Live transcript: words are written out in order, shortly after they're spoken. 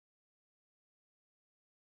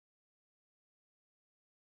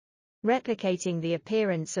replicating the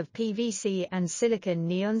appearance of PVC and silicon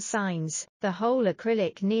neon signs. The whole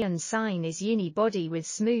acrylic neon sign is unibody with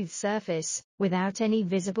smooth surface, without any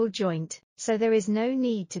visible joint, so there is no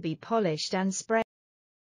need to be polished and sprayed.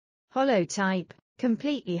 Hollow type,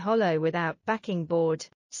 completely hollow without backing board,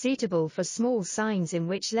 suitable for small signs in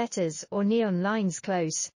which letters or neon lines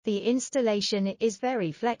close. The installation is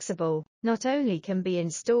very flexible, not only can be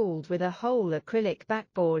installed with a whole acrylic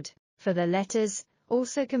backboard, for the letters,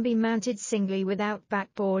 also can be mounted singly without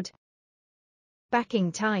backboard.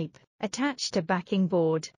 Backing type, attached to backing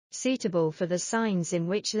board, suitable for the signs in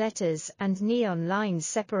which letters and neon lines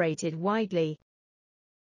separated widely.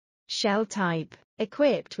 Shell type,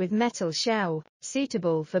 equipped with metal shell,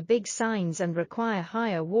 suitable for big signs and require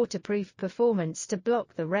higher waterproof performance to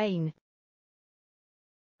block the rain.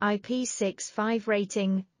 IP65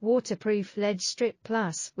 rating, waterproof lead strip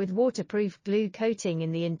plus with waterproof glue coating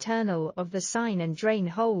in the internal of the sign and drain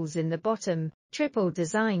holes in the bottom. Triple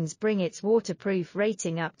Designs bring its waterproof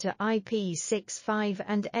rating up to IP65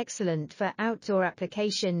 and excellent for outdoor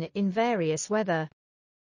application in various weather.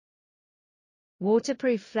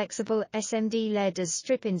 Waterproof flexible SMD lead as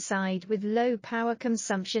strip inside with low power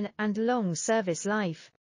consumption and long service life.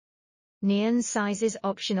 Neon sizes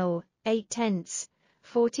optional, 8/10,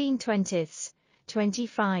 14/20,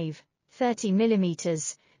 25, 30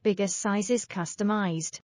 mm, bigger sizes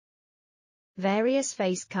customized. Various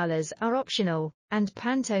face colors are optional, and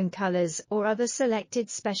Pantone colors or other selected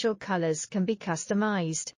special colors can be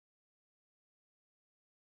customized.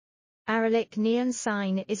 Arylic neon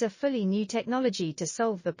sign is a fully new technology to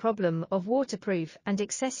solve the problem of waterproof and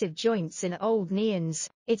excessive joints in old neons.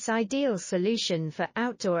 It's ideal solution for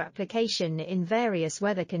outdoor application in various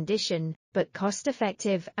weather condition, but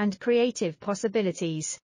cost-effective and creative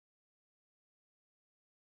possibilities.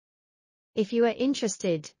 If you are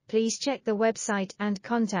interested, please check the website and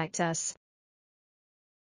contact us.